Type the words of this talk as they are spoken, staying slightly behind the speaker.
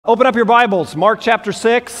Open up your Bibles, Mark chapter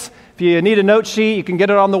 6. If you need a note sheet, you can get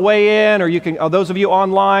it on the way in, or you can. Those of you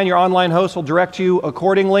online, your online host will direct you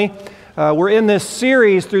accordingly. We're in this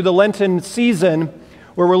series through the Lenten season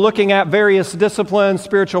where we're looking at various disciplines,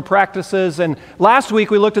 spiritual practices, and last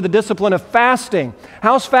week we looked at the discipline of fasting.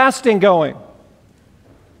 How's fasting going?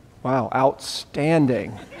 Wow,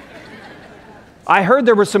 outstanding. I heard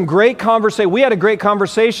there was some great conversation. We had a great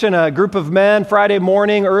conversation, a group of men, Friday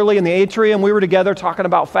morning, early in the atrium. We were together talking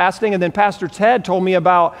about fasting, and then Pastor Ted told me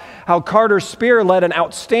about how Carter Spear led an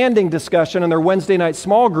outstanding discussion in their Wednesday night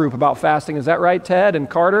small group about fasting. Is that right, Ted and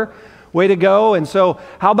Carter? Way to go. And so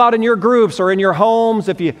how about in your groups or in your homes,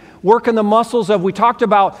 if you work in the muscles of, we talked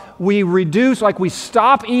about, we reduce, like we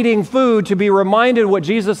stop eating food to be reminded what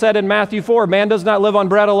Jesus said in Matthew 4, man does not live on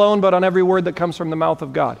bread alone, but on every word that comes from the mouth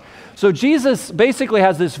of God. So Jesus basically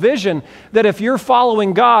has this vision that if you're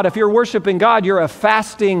following God, if you're worshiping God, you're a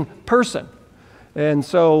fasting person. And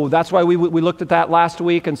so that's why we looked at that last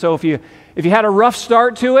week. And so if you had a rough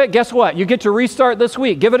start to it, guess what? You get to restart this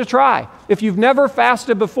week. Give it a try. If you've never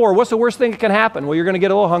fasted before, what's the worst thing that can happen? Well, you're going to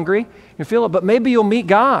get a little hungry. You feel it, but maybe you'll meet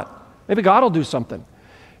God. Maybe God will do something.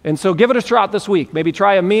 And so give it a shot this week. Maybe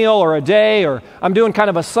try a meal or a day, or I'm doing kind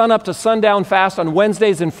of a sun-up to sundown fast on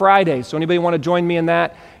Wednesdays and Fridays. So anybody want to join me in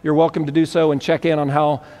that, you're welcome to do so and check in on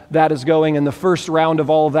how that is going. And the first round of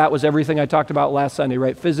all of that was everything I talked about last Sunday,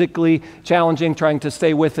 right? Physically challenging, trying to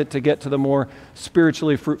stay with it to get to the more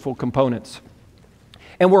spiritually fruitful components.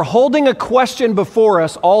 And we're holding a question before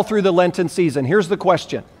us all through the Lenten season. Here's the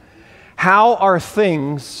question. How are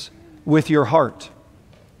things with your heart?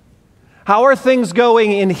 How are things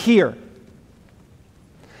going in here?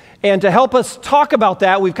 And to help us talk about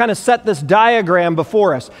that, we've kind of set this diagram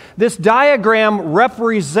before us. This diagram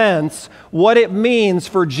represents what it means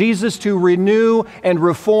for Jesus to renew and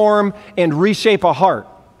reform and reshape a heart.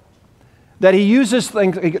 That he uses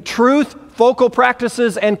things, truth, focal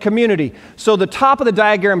practices, and community. So the top of the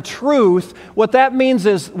diagram, truth, what that means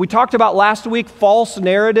is, we talked about last week, false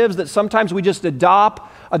narratives that sometimes we just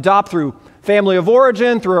adopt through family of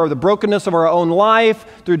origin, through the brokenness of our own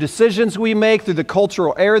life, through decisions we make, through the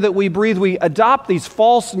cultural air that we breathe. We adopt these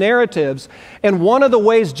false narratives. And one of the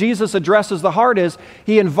ways Jesus addresses the heart is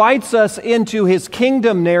he invites us into his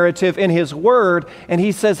kingdom narrative in his word. And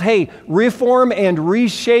he says, hey, reform and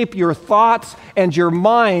reshape your thoughts and your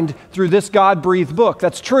mind through this God-breathed book.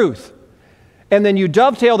 That's truth. And then you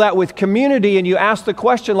dovetail that with community and you ask the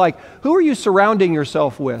question like, who are you surrounding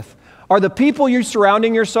yourself with? Are the people you're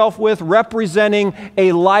surrounding yourself with representing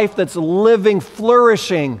a life that's living,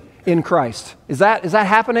 flourishing in Christ? Is that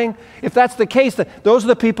happening? If that's the case, those are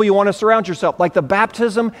the people you want to surround yourself. Like the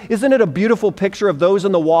baptism, isn't it a beautiful picture of those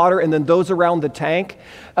in the water and then those around the tank?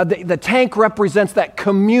 The tank represents that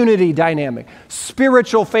community dynamic,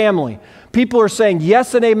 spiritual family. People are saying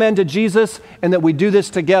yes and amen to Jesus and that we do this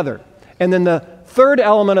together. And then the third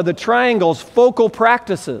element of the triangle is focal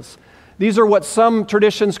practices. These are what some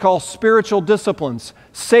traditions call spiritual disciplines,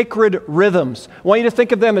 sacred rhythms. I want you to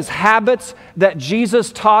think of them as habits that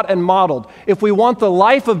Jesus taught and modeled. If we want the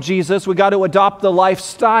life of Jesus, we got to adopt the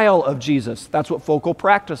lifestyle of Jesus. That's what focal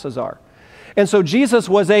practices are. And so Jesus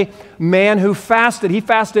was a man who fasted. He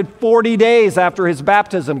fasted 40 days after his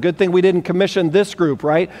baptism. Good thing we didn't commission this group,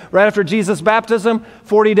 right? Right after Jesus' baptism,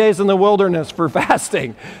 40 days in the wilderness for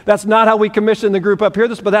fasting. That's not how we commissioned the group up here,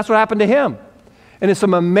 but that's what happened to him. And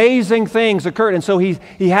some amazing things occurred. And so he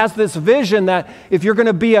has this vision that if you're going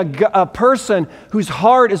to be a person whose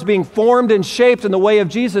heart is being formed and shaped in the way of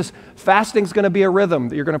Jesus, fasting's going to be a rhythm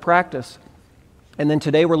that you're going to practice. And then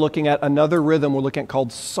today we're looking at another rhythm we're looking at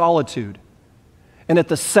called solitude. And at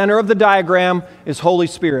the center of the diagram is Holy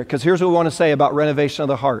Spirit, because here's what we want to say about renovation of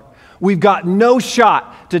the heart. We've got no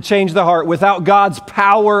shot to change the heart without God's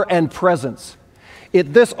power and presence.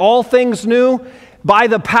 All things new. By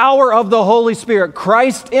the power of the Holy Spirit,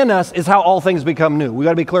 Christ in us is how all things become new. We've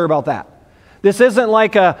got to be clear about that. This isn't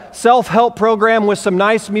like a self-help program with some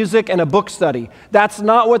nice music and a book study. That's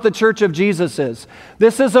not what the Church of Jesus is.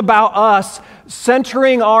 This is about us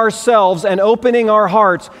centering ourselves and opening our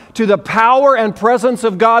hearts to the power and presence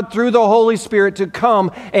of God through the Holy Spirit to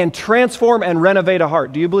come and transform and renovate a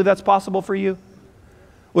heart. Do you believe that's possible for you?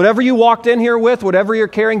 Whatever you walked in here with, whatever you're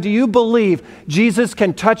carrying, do you believe Jesus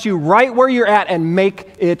can touch you right where you're at and make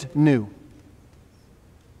it new?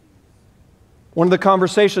 One of the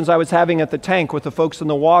conversations I was having at the tank with the folks in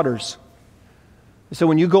the waters, they said,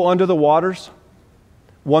 when you go under the waters,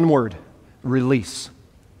 one word, release.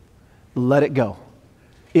 Let it go.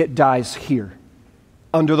 It dies here,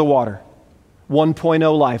 under the water.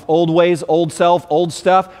 1.0 life. Old ways, old self, old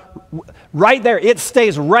stuff. Right there. It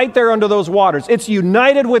stays right there under those waters. It's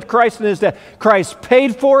united with Christ in his death. Christ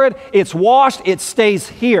paid for it. It's washed. It stays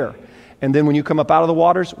here. And then when you come up out of the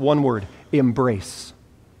waters, one word, embrace.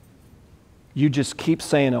 You just keep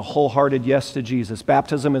saying a wholehearted yes to Jesus.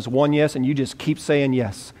 Baptism is one yes, and you just keep saying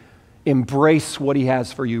yes. Embrace what he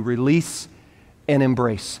has for you. Release and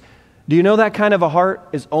embrace. Do you know that kind of a heart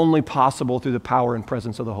is only possible through the power and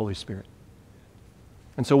presence of the Holy Spirit?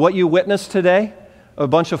 And so what you witnessed today, a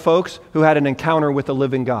bunch of folks who had an encounter with the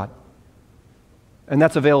living God. And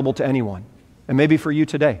that's available to anyone. And maybe for you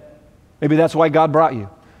today. Maybe that's why God brought you.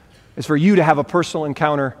 It's for you to have a personal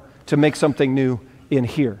encounter to make something new in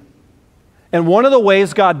here. And one of the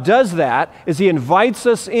ways God does that is he invites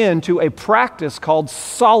us into a practice called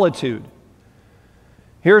solitude.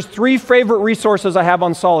 Here's 3 favorite resources I have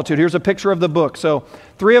on solitude. Here's a picture of the book. So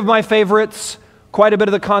 3 of my favorites. Quite a bit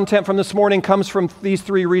of the content from this morning comes from these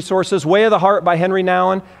 3 resources. Way of the Heart by Henry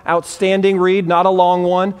Nouwen. Outstanding read, not a long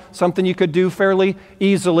one. Something you could do fairly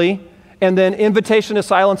easily. And then Invitation to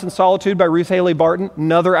Silence and Solitude by Ruth Haley Barton.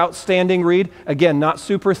 Another outstanding read. Again, not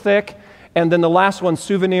super thick. And then the last one,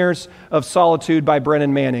 Souvenirs of Solitude by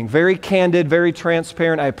Brennan Manning. Very candid, very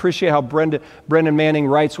transparent. I appreciate how Brennan Manning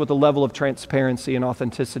writes with a level of transparency and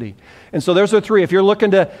authenticity. And so those are 3. If you're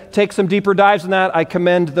looking to take some deeper dives in that, I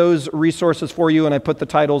commend those resources for you, and I put the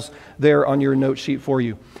titles there on your note sheet for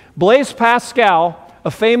you. Blaise Pascal,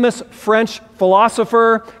 a famous French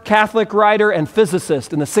philosopher, Catholic writer, and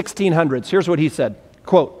physicist in the 1600s. Here's what he said,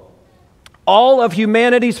 quote, "All of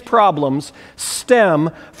humanity's problems stem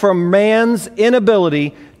from man's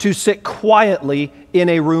inability to sit quietly in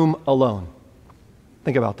a room alone."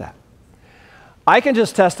 Think about that. I can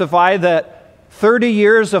just testify that 30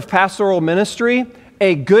 years of pastoral ministry,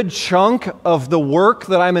 a good chunk of the work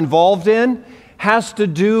that I'm involved in has to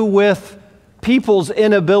do with people's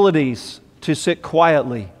inabilities to sit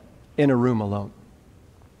quietly in a room alone.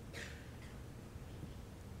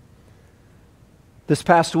 This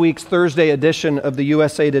past week's Thursday edition of the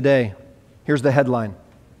USA Today, here's the headline.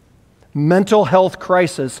 Mental health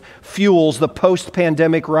crisis fuels the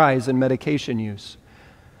post-pandemic rise in medication use.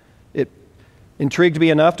 It intrigued me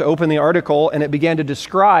enough to open the article, and it began to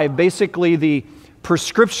describe basically the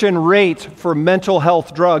prescription rate for mental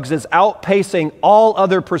health drugs is outpacing all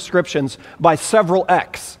other prescriptions by several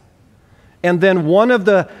X. And then one of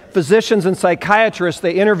the physicians and psychiatrists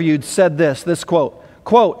they interviewed said this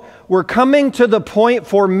quote, "We're coming to the point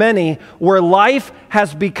for many where life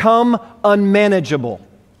has become unmanageable."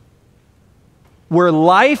 Where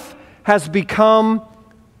life has become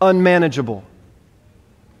unmanageable.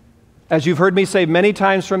 As you've heard me say many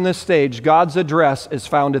times from this stage, God's address is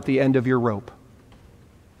found at the end of your rope.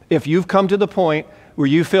 If you've come to the point where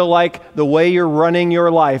you feel like the way you're running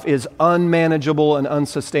your life is unmanageable and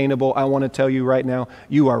unsustainable, I want to tell you right now,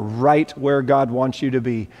 you are right where God wants you to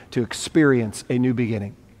be to experience a new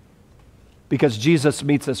beginning. Because Jesus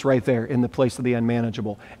meets us right there in the place of the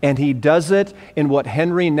unmanageable. And he does it in what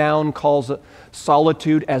Henry Nouwen calls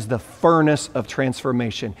solitude as the furnace of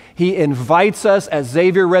transformation. He invites us, as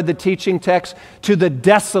Xavier read the teaching text, to the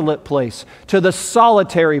desolate place, to the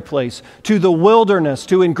solitary place, to the wilderness,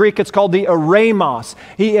 to in Greek it's called the eremos.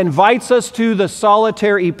 He invites us to the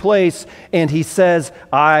solitary place and he says,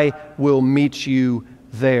 "I will meet you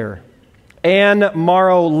there." Anne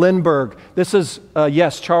Morrow Lindbergh. This is,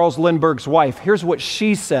 Charles Lindbergh's wife. Here's what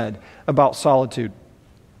she said about solitude.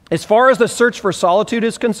 "As far as the search for solitude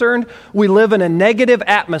is concerned, we live in a negative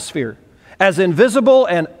atmosphere, as invisible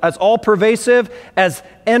and as all-pervasive, as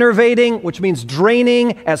enervating, which means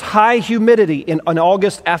draining, as high humidity in an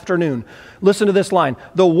August afternoon." Listen to this line.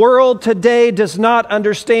 "The world today does not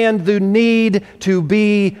understand the need to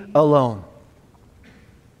be alone."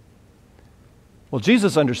 Well,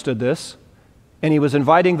 Jesus understood this. And he was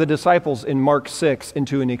inviting the disciples in Mark 6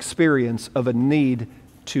 into an experience of a need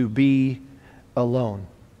to be alone.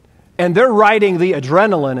 And they're riding the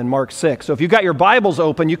adrenaline in Mark 6. So if you've got your Bibles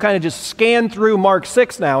open, you kind of just scan through Mark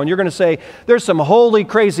 6 now, and you're going to say, there's some holy,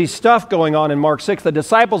 crazy stuff going on in Mark 6. The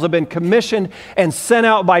disciples have been commissioned and sent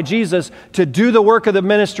out by Jesus to do the work of the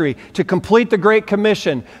ministry, to complete the Great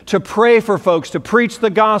Commission, to pray for folks, to preach the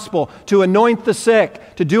gospel, to anoint the sick,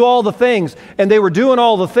 to do all the things. And they were doing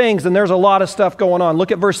all the things, and there's a lot of stuff going on.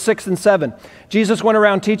 Look at verse 6 and 7. Jesus went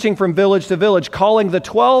around teaching from village to village, calling the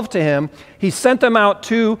 12 to him. He sent them out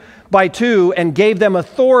 2 by 2 and gave them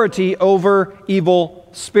authority over evil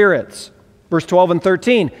spirits. Verse 12 and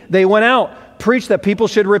 13, they went out, preached that people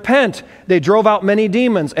should repent. They drove out many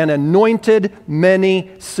demons and anointed many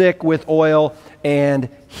sick with oil and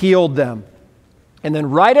healed them. And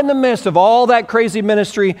then right in the midst of all that crazy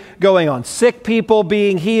ministry going on, sick people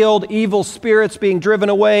being healed, evil spirits being driven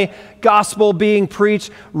away, gospel being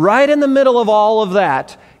preached, right in the middle of all of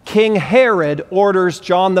that, King Herod orders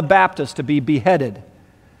John the Baptist to be beheaded.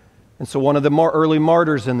 And so one of the early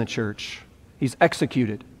martyrs in the church, he's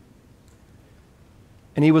executed.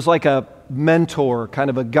 And he was like a mentor, kind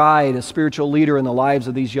of a guide, a spiritual leader in the lives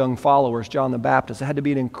of these young followers, John the Baptist. It had to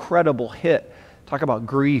be an incredible hit. Talk about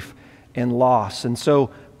grief and loss. And so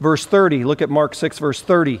verse 30, look at Mark 6, verse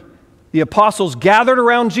 30. The apostles gathered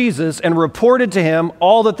around Jesus and reported to him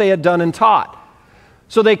all that they had done and taught.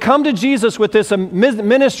 So they come to Jesus with this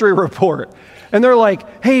ministry report. And they're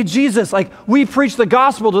like, hey, Jesus, like we preached the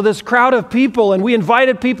gospel to this crowd of people and we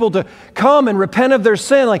invited people to come and repent of their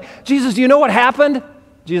sin. Like, Jesus, do you know what happened?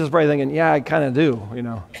 Jesus is probably thinking, yeah, I kind of do,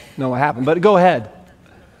 know what happened. But go ahead.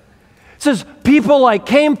 It says people like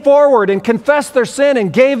came forward and confessed their sin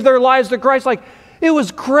and gave their lives to Christ. Like, it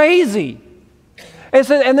was crazy.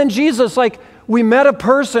 And then Jesus, like, we met a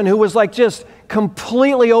person who was like just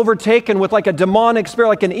completely overtaken with like a demonic spirit,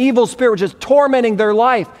 like an evil spirit, just tormenting their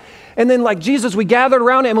life. And then like Jesus, we gathered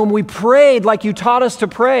around him and we prayed like you taught us to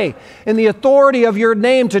pray in the authority of your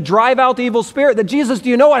name to drive out the evil spirit. That Jesus, do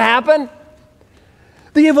you know what happened?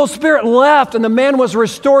 The evil spirit left and the man was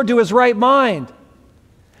restored to his right mind.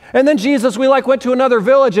 And then Jesus, we like went to another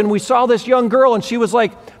village and we saw this young girl and she was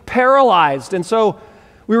like paralyzed. And so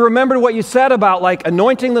we remembered what you said about like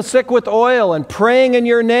anointing the sick with oil and praying in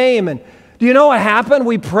your name. And do you know what happened?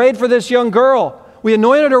 We prayed for this young girl. We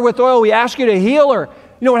anointed her with oil. We asked you to heal her.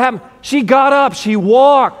 You know what happened? She got up. She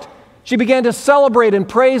walked. She began to celebrate and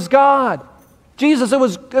praise God. Jesus, it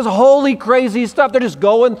was holy, crazy stuff. They're just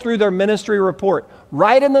going through their ministry report.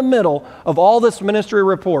 Right in the middle of all this ministry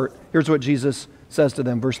report, here's what Jesus says to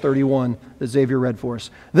them, verse 31 that Xavier read for us.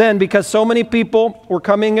 Then, because so many people were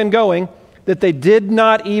coming and going that they did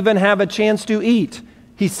not even have a chance to eat,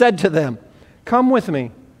 he said to them, come with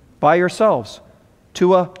me by yourselves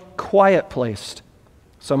to a quiet place.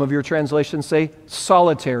 Some of your translations say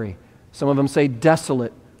solitary. Some of them say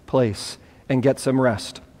desolate place, and get some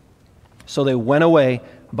rest. So they went away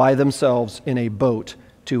by themselves in a boat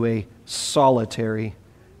to a solitary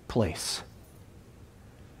place.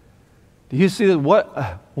 Do you see that?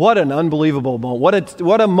 What an unbelievable moment.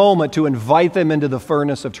 What a moment to invite them into the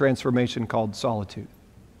furnace of transformation called solitude.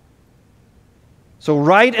 So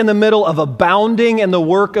right in the middle of abounding in the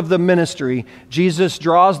work of the ministry, Jesus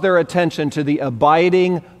draws their attention to the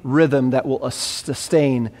abiding rhythm that will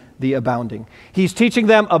sustain the abounding. He's teaching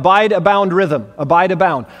them abide, abound rhythm. Abide,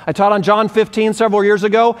 abound. I taught on John 15 several years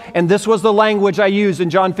ago, and this was the language I used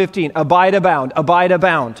in John 15. Abide, abound. Abide,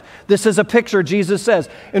 abound. This is a picture, Jesus says.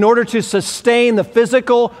 In order to sustain the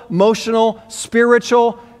physical, emotional,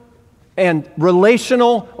 spiritual, and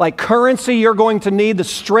relational, like currency you're going to need, the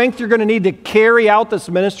strength you're going to need to carry out this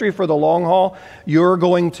ministry for the long haul, you're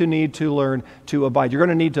going to need to learn to abide. You're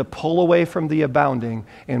going to need to pull away from the abounding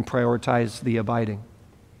and prioritize the abiding.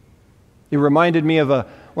 It reminded me of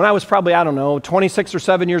when I was probably, 26 or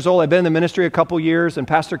 7 years old. I'd been in the ministry a couple years, and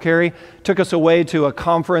Pastor Carey took us away to a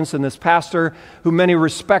conference, and this pastor, who many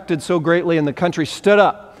respected so greatly in the country, stood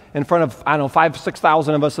up in front of, 5,000 to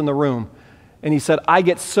 6,000 of us in the room. And he said, I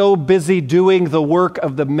get so busy doing the work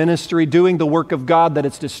of the ministry, doing the work of God, that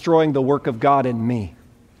it's destroying the work of God in me.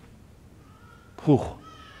 Whew.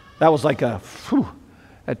 That was like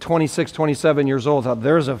at 26, 27 years old, I thought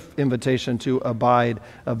there's an invitation to abide,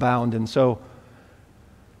 abound. And so,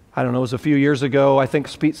 it was a few years ago, I think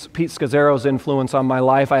Pete Scazzero's influence on my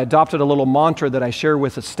life, I adopted a little mantra that I share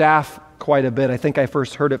with the staff quite a bit. I think I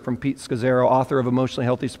first heard it from Pete Scazzero, author of Emotionally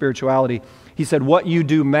Healthy Spirituality. He said, what you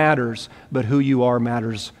do matters, but who you are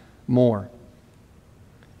matters more.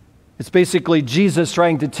 It's basically Jesus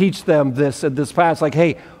trying to teach them this at this past, like,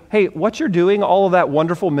 hey, what you're doing, all of that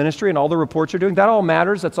wonderful ministry and all the reports you're doing, that all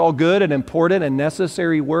matters. That's all good and important and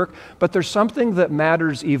necessary work. But there's something that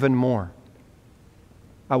matters even more.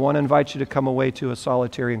 I want to invite you to come away to a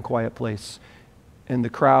solitary and quiet place. In the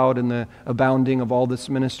crowd and the abounding of all this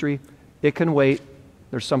ministry, it can wait.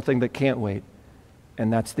 There's something that can't wait,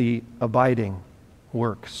 and that's the abiding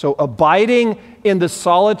work. So abiding in the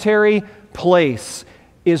solitary place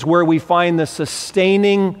is where we find the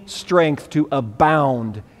sustaining strength to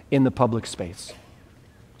abound in the public space.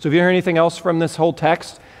 So if you hear anything else from this whole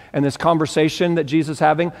text and this conversation that Jesus is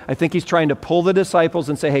having, I think he's trying to pull the disciples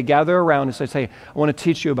and say, hey, gather around and say, hey, I want to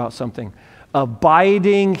teach you about something.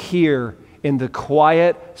 Abiding here in the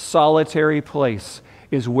quiet, solitary place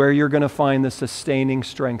is where you're going to find the sustaining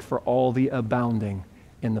strength for all the abounding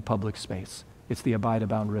in the public space. It's the abide,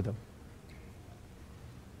 abound rhythm.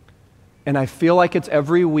 And I feel like it's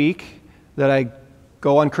every week that I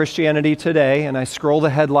go on Christianity Today and I scroll the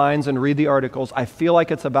headlines and read the articles, I feel like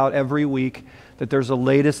it's about every week that there's a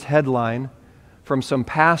latest headline from some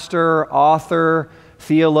pastor, author,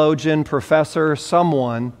 theologian, professor,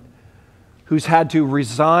 someone who's had to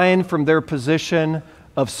resign from their position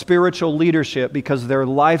of spiritual leadership because their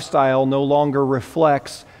lifestyle no longer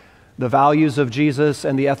reflects the values of Jesus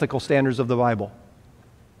and the ethical standards of the Bible.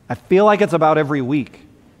 I feel like it's about every week.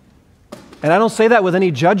 And I don't say that with any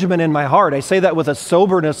judgment in my heart. I say that with a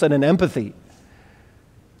soberness and an empathy.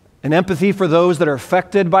 An empathy for those that are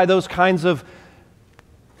affected by those kinds of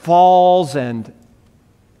falls, and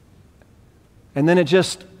then it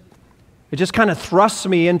just kind of thrusts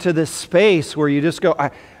me into this space where you just go,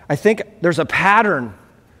 I think there's a pattern.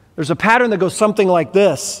 There's a pattern that goes something like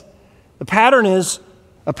this. The pattern is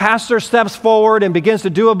a pastor steps forward and begins to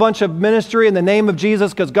do a bunch of ministry in the name of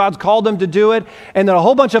Jesus because God's called him to do it, and then a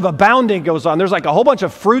whole bunch of abounding goes on. There's like a whole bunch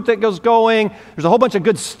of fruit that goes going. There's a whole bunch of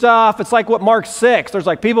good stuff. It's like what Mark 6. There's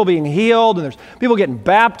like people being healed, and there's people getting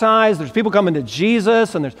baptized. There's people coming to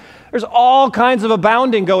Jesus, and there's all kinds of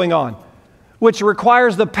abounding going on, which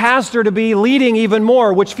requires the pastor to be leading even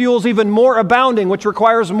more, which fuels even more abounding, which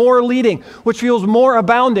requires more leading, which fuels more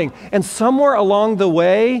abounding. And somewhere along the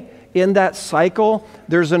way in that cycle,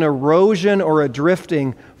 there's an erosion or a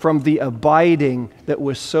drifting from the abiding that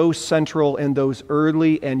was so central in those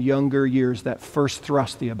early and younger years that first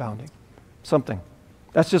thrust the abounding. Something.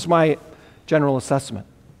 That's just my general assessment.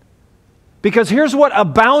 Because here's what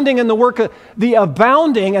abounding in the work of the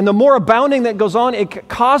abounding, and the more abounding that goes on, it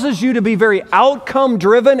causes you to be very outcome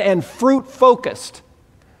driven and fruit focused.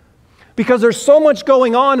 Because there's so much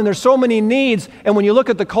going on and there's so many needs, and when you look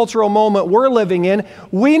at the cultural moment we're living in,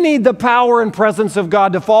 we need the power and presence of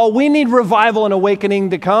God to fall. We need revival and awakening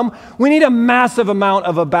to come. We need a massive amount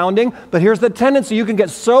of abounding. But here's the tendency: you can get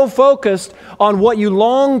so focused on what you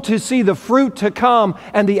long to see, the fruit to come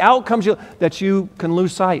and the outcomes, that you can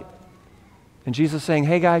lose sight. And Jesus is saying,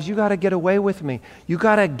 hey guys, you got to get away with me. You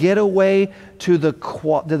got to get away to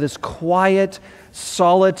this quiet,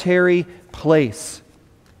 solitary place.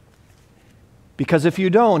 Because if you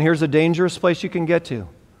don't, here's a dangerous place you can get to.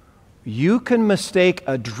 You can mistake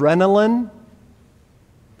adrenaline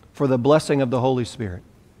for the blessing of the Holy Spirit.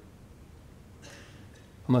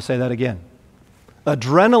 I'm going to say that again.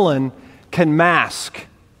 Adrenaline can mask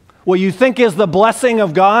what you think is the blessing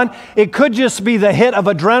of God. It could just be the hit of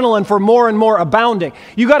adrenaline for more and more abounding.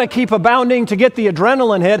 You got to keep abounding to get the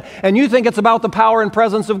adrenaline hit, and you think it's about the power and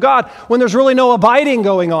presence of God when there's really no abiding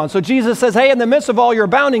going on. So Jesus says, hey, in the midst of all your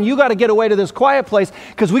abounding, you got to get away to this quiet place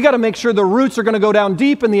because we got to make sure the roots are going to go down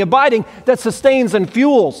deep in the abiding that sustains and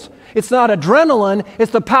fuels. It's not adrenaline,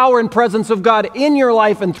 it's the power and presence of God in your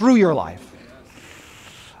life and through your life.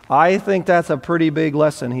 I think that's a pretty big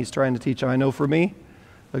lesson he's trying to teach. I know for me,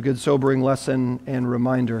 a good sobering lesson and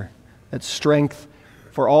reminder that strength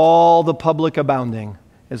for all the public abounding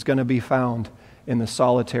is going to be found in the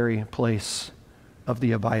solitary place of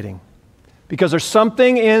the abiding. Because there's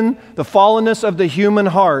something in the fallenness of the human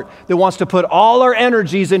heart that wants to put all our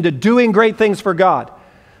energies into doing great things for God.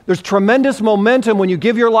 There's tremendous momentum when you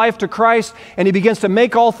give your life to Christ and He begins to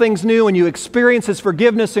make all things new and you experience His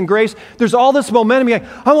forgiveness and grace. There's all this momentum. You're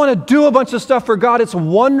like, I want to do a bunch of stuff for God. It's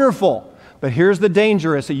wonderful. But here's the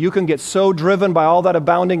danger, is that you can get so driven by all that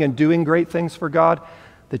abounding and doing great things for God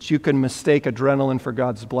that you can mistake adrenaline for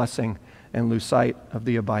God's blessing and lose sight of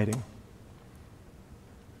the abiding.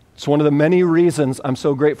 It's one of the many reasons I'm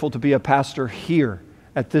so grateful to be a pastor here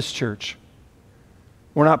at this church.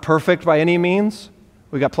 We're not perfect by any means.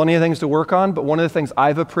 We've got plenty of things to work on, but one of the things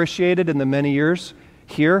I've appreciated in the many years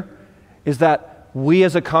here is that we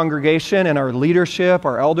as a congregation and our leadership,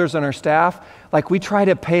 our elders and our staff, like we try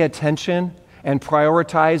to pay attention and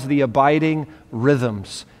prioritize the abiding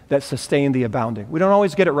rhythms that sustain the abounding. We don't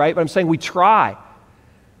always get it right, but I'm saying we try.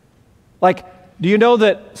 Like, do you know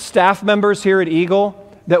that staff members here at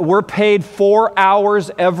Eagle, that we're paid 4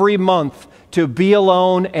 hours every month to be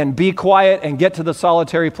alone and be quiet and get to the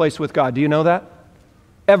solitary place with God? Do you know that?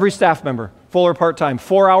 Every staff member, full or part-time,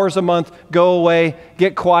 4 hours a month, go away,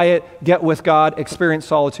 get quiet, get with God, experience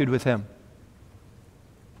solitude with Him.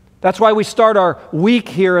 That's why we start our week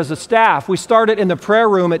here as a staff. We start it in the prayer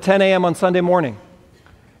room at 10 a.m. on Sunday morning.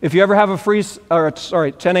 If you ever have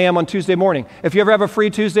 10 a.m. on Tuesday morning. If you ever have a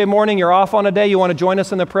free Tuesday morning, you're off on a day, you want to join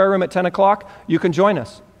us in the prayer room at 10 o'clock, you can join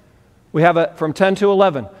us. We have it from 10 to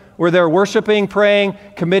 11. We're there worshiping, praying,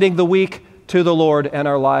 committing the week to the Lord and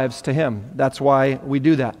our lives to Him. That's why we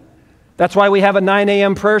do that. That's why we have a 9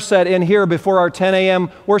 a.m. prayer set in here before our 10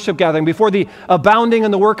 a.m. worship gathering, before the abounding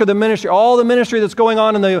in the work of the ministry, all the ministry that's going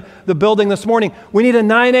on in the building this morning. We need a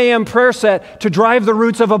 9 a.m. prayer set to drive the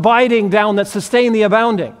roots of abiding down that sustain the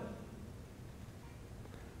abounding.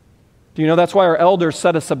 Do you know that's why our elders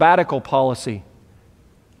set a sabbatical policy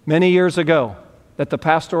many years ago, that the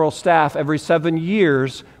pastoral staff every 7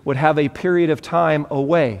 years would have a period of time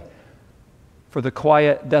away for the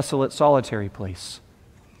quiet, desolate, solitary place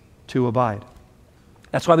to abide.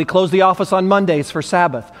 That's why we close the office on Mondays for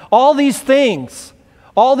Sabbath. All these things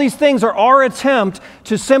are our attempt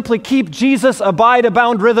to simply keep Jesus' abide,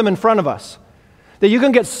 abound rhythm in front of us. That you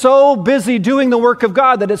can get so busy doing the work of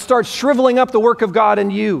God that it starts shriveling up the work of God in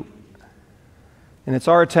you. And it's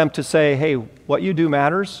our attempt to say, hey, what you do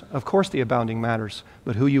matters. Of course the abounding matters,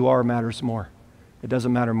 but who you are matters more. It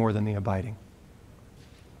doesn't matter more than the abiding.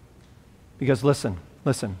 Because listen,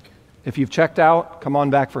 if you've checked out, come on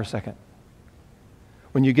back for a second.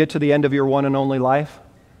 When you get to the end of your one and only life,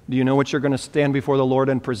 do you know what you're going to stand before the Lord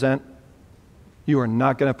and present? You are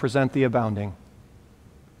not going to present the abounding.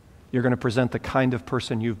 You're going to present the kind of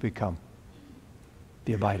person you've become,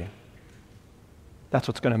 the abiding. That's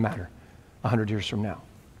what's going to matter 100 years from now.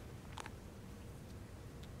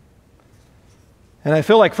 And I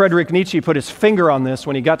feel like Friedrich Nietzsche put his finger on this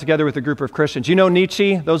when he got together with a group of Christians. You know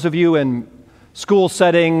Nietzsche? Those of you in school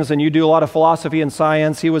settings and you do a lot of philosophy and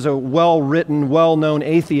science, he was a well-written, well-known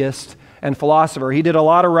atheist and philosopher. He did a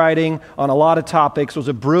lot of writing on a lot of topics, was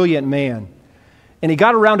a brilliant man. And he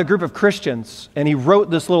got around a group of Christians and he wrote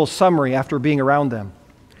this little summary after being around them.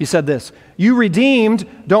 He said this: "You redeemed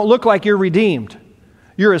don't look like you're redeemed.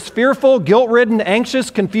 You're as fearful, guilt-ridden,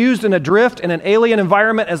 anxious, confused, and adrift in an alien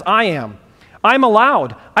environment as I am. I'm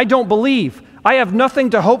allowed. I don't believe. I have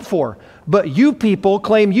nothing to hope for. But you people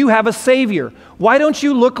claim you have a Savior. Why don't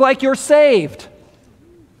you look like you're saved?"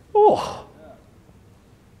 Oh.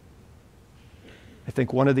 I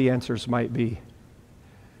think one of the answers might be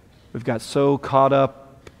we've got so caught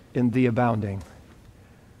up in the abounding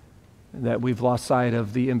that we've lost sight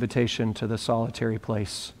of the invitation to the solitary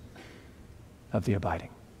place of the abiding.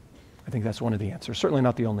 I think that's one of the answers. Certainly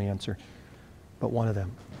not the only answer, but one of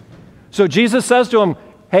them. So Jesus says to them,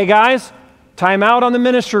 hey guys, time out on the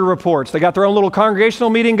ministry reports. They got their own little congregational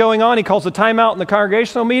meeting going on. He calls a time out in the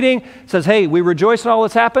congregational meeting, says, hey, we rejoice in all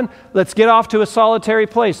that's happened. Let's get off to a solitary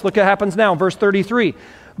place. Look what happens now, verse 33.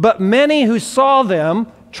 But many who saw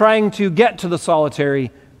them trying to get to the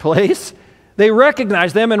solitary place, they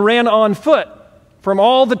recognized them and ran on foot from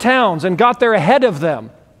all the towns and got there ahead of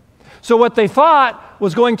them. So what they thought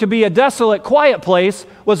was going to be a desolate, quiet place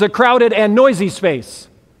was a crowded and noisy space.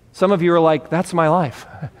 Some of you are like, that's my life.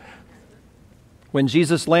 When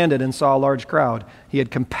Jesus landed and saw a large crowd, he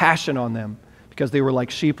had compassion on them because they were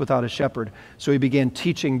like sheep without a shepherd. So he began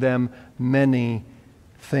teaching them many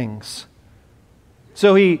things.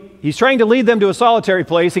 So he's trying to lead them to a solitary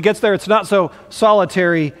place. He gets there, it's not so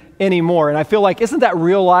solitary anymore. And I feel like, isn't that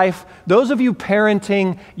real life? Those of you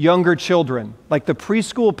parenting younger children, like the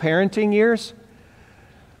preschool parenting years,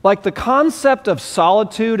 like the concept of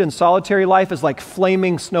solitude and solitary life is like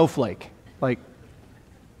flaming snowflake.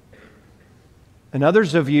 And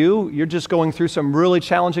others of you, you're just going through some really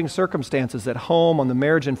challenging circumstances at home, on the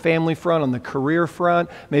marriage and family front, on the career front,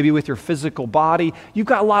 maybe with your physical body. You've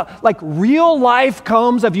got a lot, like real life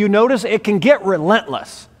comes, have you noticed, it can get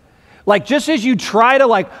relentless. Like just as you try to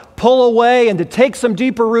like pull away and to take some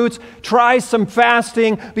deeper roots, try some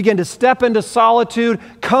fasting, begin to step into solitude,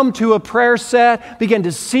 come to a prayer set, begin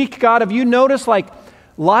to seek God. Have you noticed like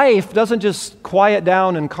life doesn't just quiet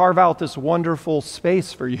down and carve out this wonderful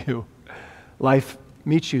space for you? Life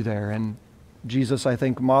meets you there, and Jesus, I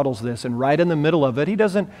think, models this. And right in the middle of it, he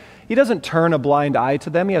doesn't turn a blind eye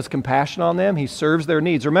to them. He has compassion on them. He serves their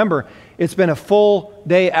needs. Remember, it's been a full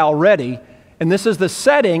day already, and this is the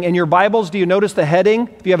setting. In your Bibles, do you notice the heading?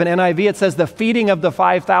 If you have an NIV, it says the feeding of the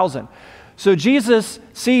 5,000. So Jesus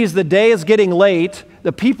sees the day is getting late,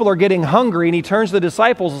 the people are getting hungry, and he turns to the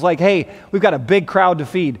disciples and is like, hey, we've got a big crowd to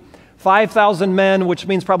feed. 5,000 men, which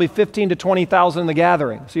means probably 15 to 20,000 in the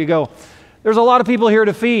gathering. So you go, there's a lot of people here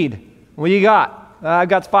to feed. What do you got? I've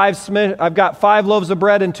got 5 loaves of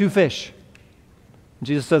bread and 2 fish. And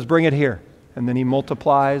Jesus says, bring it here. And then he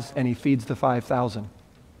multiplies and he feeds the 5,000. And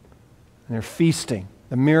they're feasting.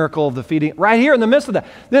 The miracle of the feeding. Right here in the midst of that.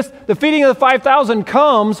 The feeding of the 5,000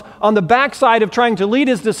 comes on the backside of trying to lead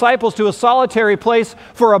his disciples to a solitary place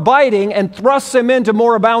for abiding and thrusts him into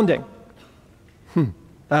more abounding.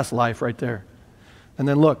 That's life right there. And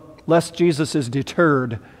then look, lest Jesus is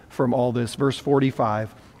deterred from all this, verse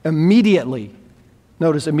 45. Immediately,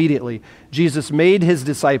 notice immediately, Jesus made his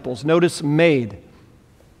disciples, notice made.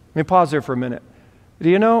 Let me pause there for a minute. Do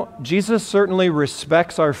you know, Jesus certainly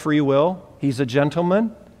respects our free will. He's a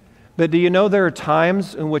gentleman. But do you know there are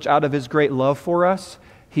times in which, out of his great love for us,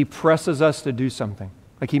 he presses us to do something,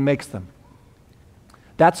 like he makes them.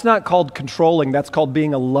 That's not called controlling. That's called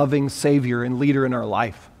being a loving Savior and leader in our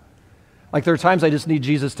life. Like there are times I just need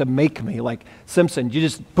Jesus to make me. Like, Simpson, you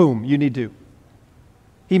just, boom, you need to.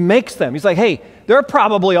 He makes them. He's like, hey, they're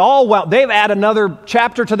probably all well. They've added another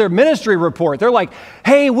chapter to their ministry report. They're like,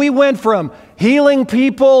 hey, we went from healing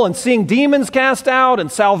people and seeing demons cast out and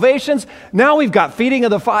salvations. Now we've got feeding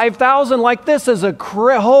of the 5,000. Like, this is a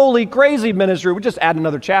holy, crazy ministry. We just add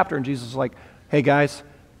another chapter. And Jesus is like, hey, guys,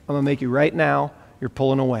 I'm going to make you right now. You're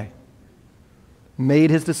pulling away. Made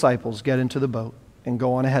his disciples get into the boat and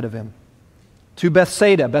go on ahead of him to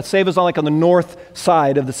Bethsaida. Bethsaida's on the north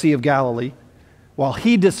side of the Sea of Galilee, while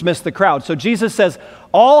he dismissed the crowd. So Jesus says,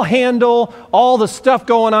 I'll handle all the stuff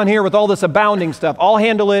going on here with all this abounding stuff. I'll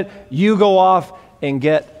handle it. You go off and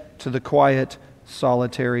get to the quiet,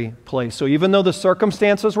 solitary place. So even though the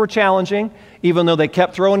circumstances were challenging, even though they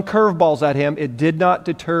kept throwing curveballs at him, it did not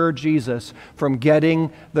deter Jesus from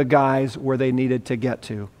getting the guys where they needed to get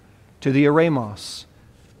to the eremos,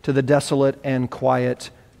 to the desolate and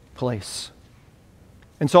quiet place.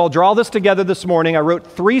 And so I'll draw this together this morning. I wrote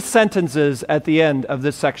 3 sentences at the end of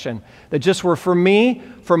this section that just were for me,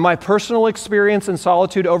 from my personal experience in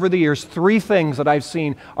solitude over the years, 3 things that I've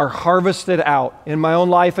seen are harvested out in my own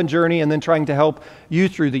life and journey, and then trying to help you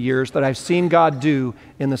through the years that I've seen God do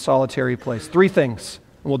in the solitary place. 3 things,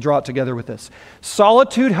 and we'll draw it together with this.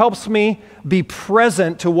 Solitude helps me be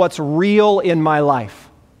present to what's real in my life.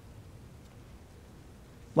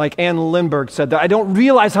 Like Ann Lindbergh said, that I don't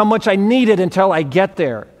realize how much I need it until I get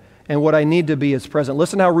there. And what I need to be is present.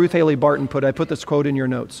 Listen how Ruth Haley Barton put it. I put this quote in your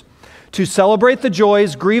notes. To celebrate the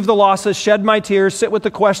joys, grieve the losses, shed my tears, sit with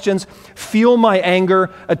the questions, feel my anger,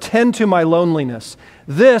 attend to my loneliness.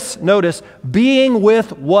 This, notice, being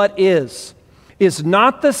with what is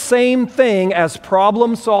not the same thing as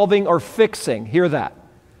problem solving or fixing. Hear that.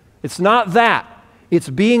 It's not that. It's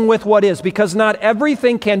being with what is, because not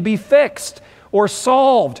everything can be fixed or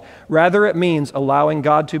solved. Rather, it means allowing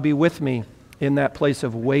God to be with me in that place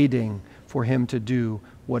of waiting for him to do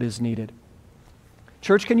what is needed.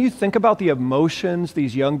 Church, can you think about the emotions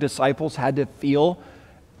these young disciples had to feel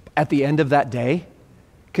at the end of that day?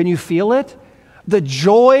 Can you feel it? The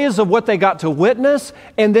joys of what they got to witness,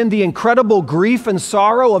 and then the incredible grief and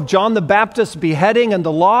sorrow of John the Baptist's beheading and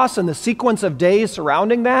the loss and the sequence of days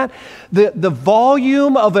surrounding that. The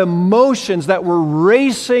volume of emotions that were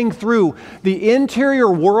racing through the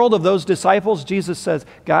interior world of those disciples. Jesus says,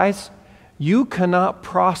 guys, you cannot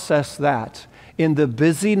process that in the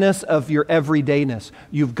busyness of your everydayness.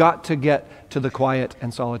 You've got to get to the quiet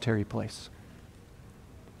and solitary place.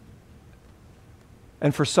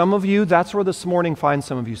 And for some of you, that's where this morning finds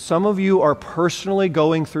some of you. Some of you are personally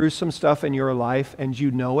going through some stuff in your life, and you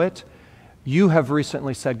know it. You have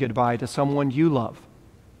recently said goodbye to someone you love.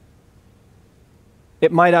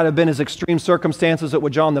 It might not have been as extreme circumstances as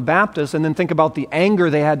with John the Baptist, and then think about the anger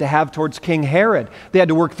they had to have towards King Herod. They had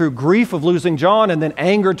to work through grief of losing John, and then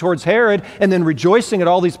anger towards Herod, and then rejoicing at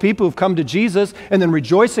all these people who've come to Jesus, and then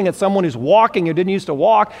rejoicing at someone who's walking who didn't used to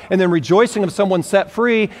walk, and then rejoicing of someone set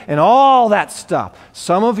free, and all that stuff.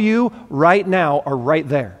 Some of you right now are right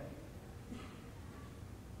there.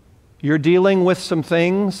 You're dealing with some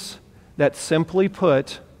things that, simply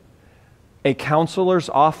put, a counselor's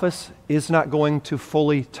office is not going to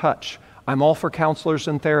fully touch. I'm all for counselors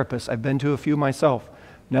and therapists. I've been to a few myself.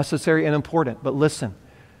 Necessary and important. But listen,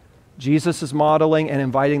 Jesus is modeling and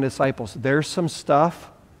inviting disciples. There's some stuff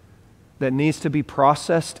that needs to be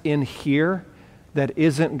processed in here that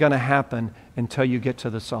isn't going to happen until you get to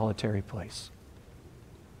the solitary place.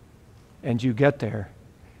 And you get there,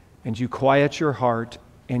 and you quiet your heart,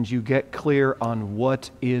 and you get clear on what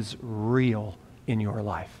is real in your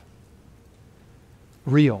life.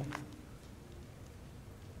 Real.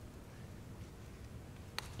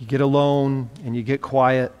 You get alone and you get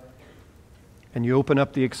quiet and you open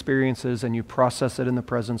up the experiences and you process it in the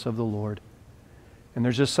presence of the Lord. And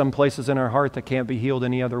there's just some places in our heart that can't be healed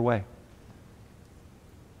any other way.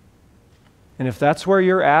 And if that's where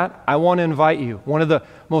you're at, I want to invite you. One of the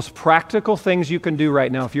most practical things you can do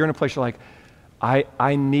right now, if you're in a place you're like,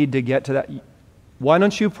 I need to get to that. Why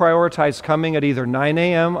don't you prioritize coming at either 9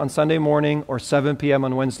 a.m. on Sunday morning or 7 p.m.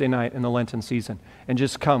 on Wednesday night in the Lenten season, and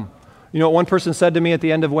just come. You know what one person said to me at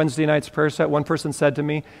the end of Wednesday night's prayer set? One person said to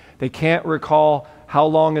me, they can't recall how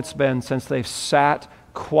long it's been since they've sat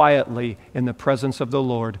quietly in the presence of the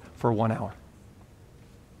Lord for 1 hour.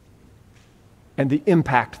 And the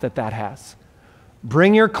impact that that has.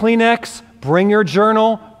 Bring your Kleenex, Bring your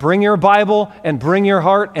journal, bring your Bible, and bring your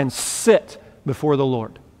heart and sit before the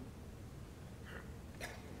Lord.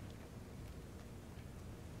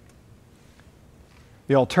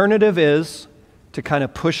 The alternative is to kind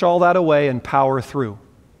of push all that away and power through.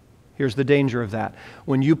 Here's the danger of that.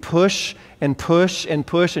 When you push and push and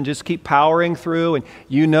push and just keep powering through, and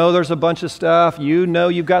you know there's a bunch of stuff, you know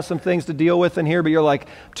you've got some things to deal with in here, but you're like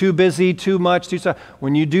too busy, too much, too stuff.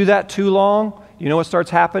 When you do that too long, you know what starts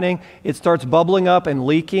happening? It starts bubbling up and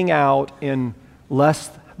leaking out in less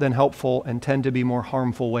than helpful and tend to be more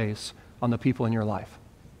harmful ways on the people in your life.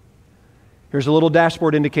 Here's a little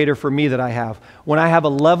dashboard indicator for me that I have. When I have a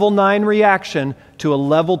level 9 reaction to a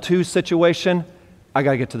level 2 situation, I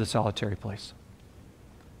got to get to the solitary place.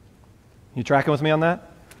 You tracking with me on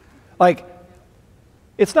that? Like,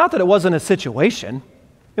 it's not that it wasn't a situation.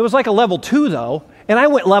 It was like a level 2 though, and I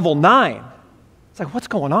went level 9. It's like, what's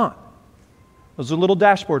going on? There's a little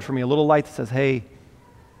dashboard for me, a little light that says, hey,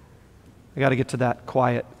 I got to get to that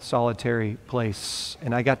quiet, solitary place,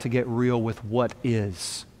 and I got to get real with what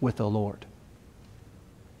is with the Lord.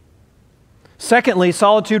 Secondly,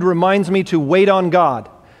 solitude reminds me to wait on God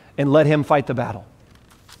and let Him fight the battle.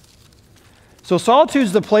 So solitude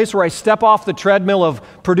is the place where I step off the treadmill of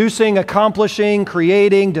producing, accomplishing,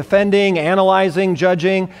 creating, defending, analyzing,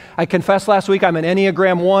 judging. I confessed last week I'm an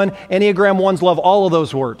Enneagram 1. Enneagram 1s love all of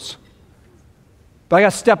those words. But I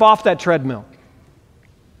got to step off that treadmill.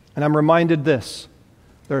 And I'm reminded this: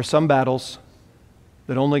 there are some battles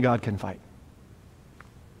that only God can fight.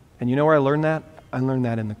 And you know where I learned that? I learned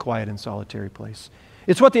that in the quiet and solitary place.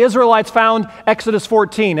 It's what the Israelites found, Exodus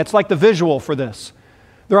 14. It's like the visual for this.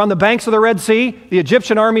 They're on the banks of the Red Sea. The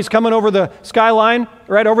Egyptian army's coming over the skyline,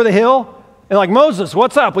 right over the hill. And like, Moses,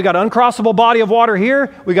 what's up? We got an uncrossable body of water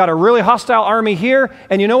here. We got a really hostile army here.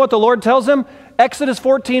 And you know what the Lord tells him? Exodus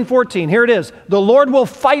 14:14. Here it is. The Lord will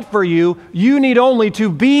fight for you. You need only to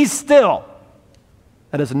be still.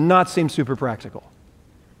 That does not seem super practical.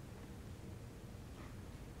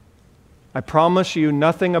 I promise you,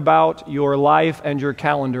 nothing about your life and your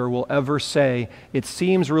calendar will ever say it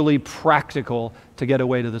seems really practical to get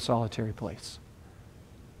away to the solitary place.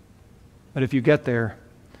 But if you get there,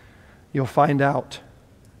 you'll find out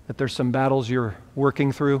that there's some battles you're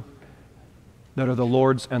working through that are the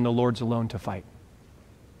Lord's and the Lord's alone to fight.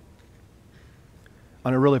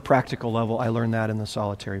 On a really practical level, I learned that in the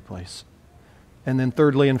solitary place. And then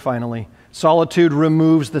thirdly and finally, solitude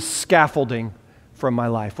removes the scaffolding from my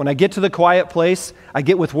life. When I get to the quiet place, I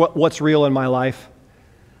get with what's real in my life.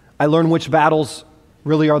 I learn which battles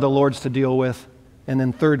really are the Lord's to deal with. And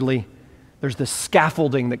then thirdly, there's this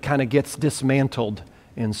scaffolding that kind of gets dismantled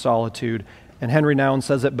in solitude. And Henry Nouwen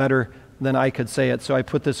says it better than I could say it. So I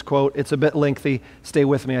put this quote. It's a bit lengthy. Stay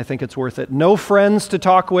with me. I think it's worth it. No friends to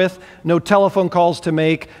talk with, no telephone calls to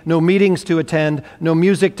make, no meetings to attend, no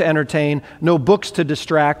music to entertain, no books to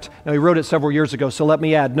distract. Now, he wrote it several years ago, so let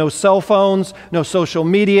me add. No cell phones, no social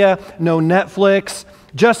media, no Netflix.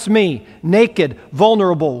 Just me, naked,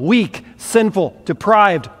 vulnerable, weak, sinful,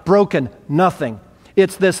 deprived, broken, nothing.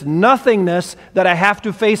 It's this nothingness that I have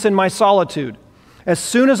to face in my solitude. As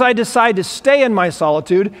soon as I decide to stay in my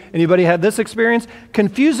solitude, anybody had this experience?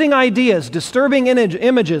 Confusing ideas, disturbing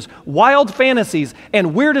images, wild fantasies,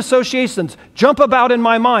 and weird associations jump about in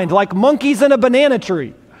my mind like monkeys in a banana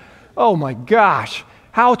tree. Oh my gosh,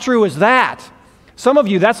 how true is that? Some of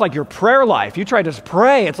you, that's like your prayer life. You try to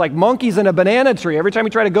pray, it's like monkeys in a banana tree every time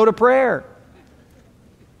you try to go to prayer.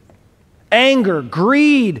 Anger,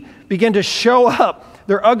 greed begin to show up.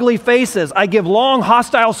 Their ugly faces. I give long,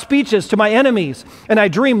 hostile speeches to my enemies, and I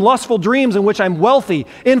dream lustful dreams in which I'm wealthy,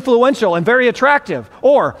 influential, and very attractive,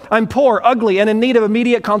 or I'm poor, ugly, and in need of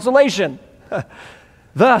immediate consolation.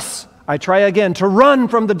 Thus, I try again to run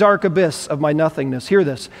from the dark abyss of my nothingness. Hear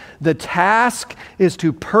this. The task is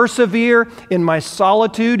to persevere in my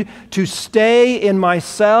solitude, to stay in my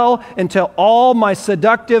cell until all my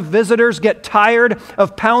seductive visitors get tired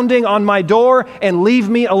of pounding on my door and leave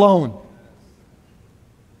me alone.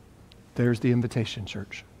 There's the invitation,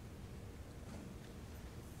 church.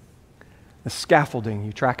 The scaffolding,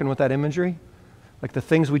 you tracking with that imagery? Like the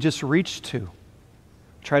things we just reached to.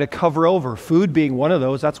 Try to cover over, food being one of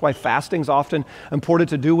those. That's why fasting's often important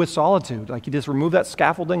to do with solitude. Like you just remove that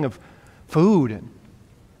scaffolding of food.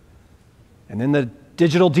 And then the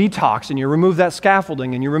digital detox, and you remove that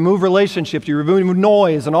scaffolding, and you remove relationships, you remove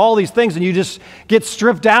noise, and all these things, and you just get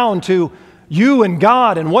stripped down to you and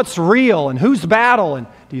God and what's real and whose battle. And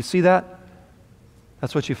do you see that?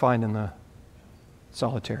 That's what you find in the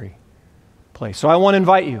solitary place. So I want to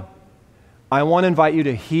invite you. I want to invite you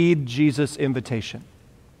to heed Jesus' invitation.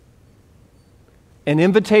 An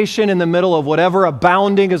invitation in the middle of whatever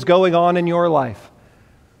abounding is going on in your life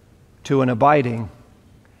to an abiding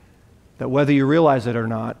that, whether you realize it or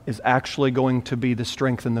not, is actually going to be the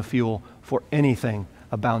strength and the fuel for anything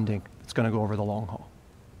abounding that's going to go over the long haul.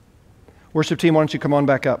 Worship team, why don't you come on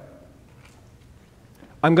back up?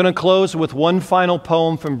 I'm going to close with one final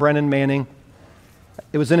poem from Brennan Manning.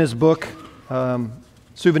 It was in his book,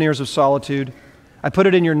 Souvenirs of Solitude. I put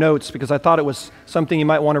it in your notes because I thought it was something you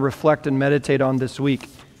might want to reflect and meditate on this week.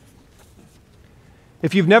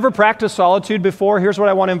 If you've never practiced solitude before, here's what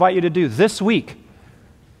I want to invite you to do this week.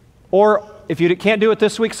 Or if you can't do it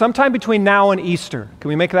this week, sometime between now and Easter. Can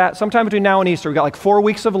we make that? Sometime between now and Easter. We've got like 4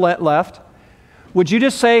 weeks of Lent left. Would you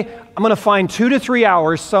just say, I'm going to find 2 to 3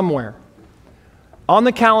 hours somewhere on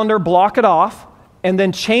the calendar, block it off, and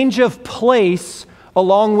then change of place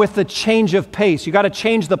along with the change of pace. You got to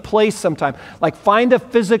change the place sometime. Like find a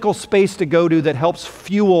physical space to go to that helps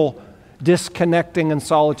fuel disconnecting and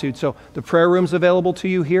solitude. So the prayer room's available to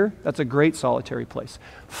you here. That's a great solitary place.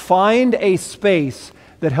 Find a space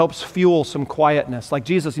that helps fuel some quietness. Like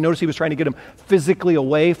Jesus, you notice he was trying to get him physically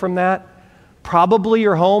away from that. Probably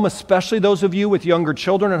your home, especially those of you with younger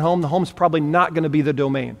children at home, the home's probably not going to be the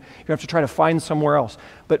domain. You have to try to find somewhere else.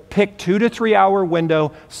 But pick 2 to 3 hour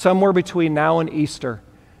window somewhere between now and Easter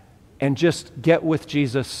and just get with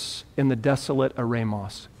Jesus in the desolate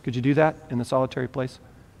eremos. Could you do that in the solitary place?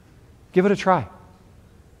 Give it a try.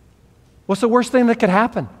 What's the worst thing that could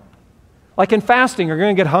happen? Like in fasting, you're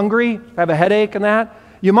going to get hungry, have a headache and that.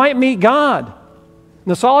 You might meet God. In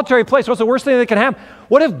the solitary place, what's the worst thing that can happen?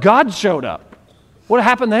 What if God showed up? What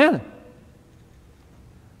happened then?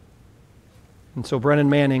 And so Brennan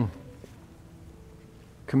Manning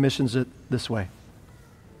commissions it this way.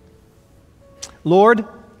 Lord,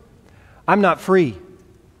 I'm not free,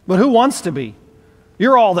 but who wants to be?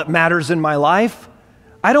 You're all that matters in my life.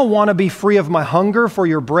 I don't want to be free of my hunger for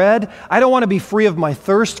your bread. I don't want to be free of my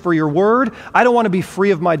thirst for your word. I don't want to be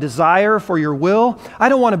free of my desire for your will. I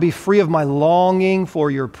don't want to be free of my longing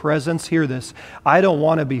for your presence. Hear this. I don't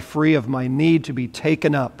want to be free of my need to be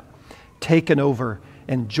taken up, taken over,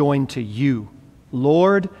 and joined to you.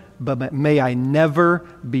 Lord, but may I never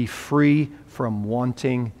be free from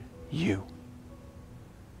wanting you.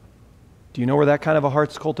 Do you know where that kind of a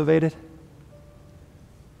heart's cultivated?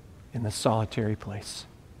 In the solitary place.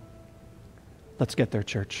 Let's get there,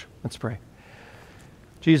 church. Let's pray.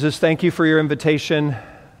 Jesus, thank you for your invitation.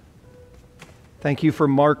 Thank you for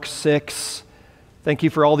Mark 6. Thank you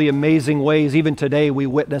for all the amazing ways, even today, we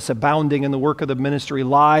witness abounding in the work of the ministry,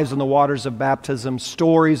 lives in the waters of baptism,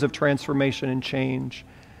 stories of transformation and change.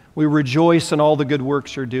 We rejoice in all the good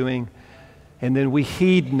works you're doing. And then we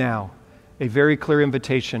heed now a very clear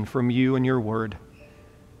invitation from you and your word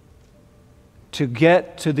to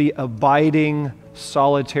get to the abiding,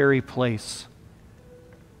 solitary place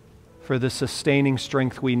for the sustaining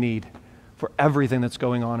strength we need for everything that's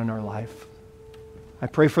going on in our life. I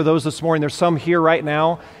pray for those this morning. There's some here right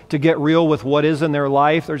now to get real with what is in their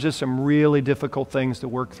life. There's just some really difficult things to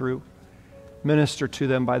work through. Minister to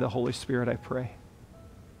them by the Holy Spirit, I pray.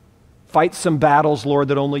 Fight some battles, Lord,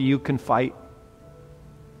 that only you can fight.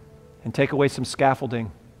 And take away some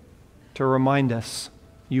scaffolding to remind us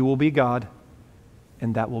you will be God,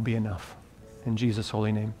 and that will be enough. In Jesus'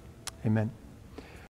 holy name, amen.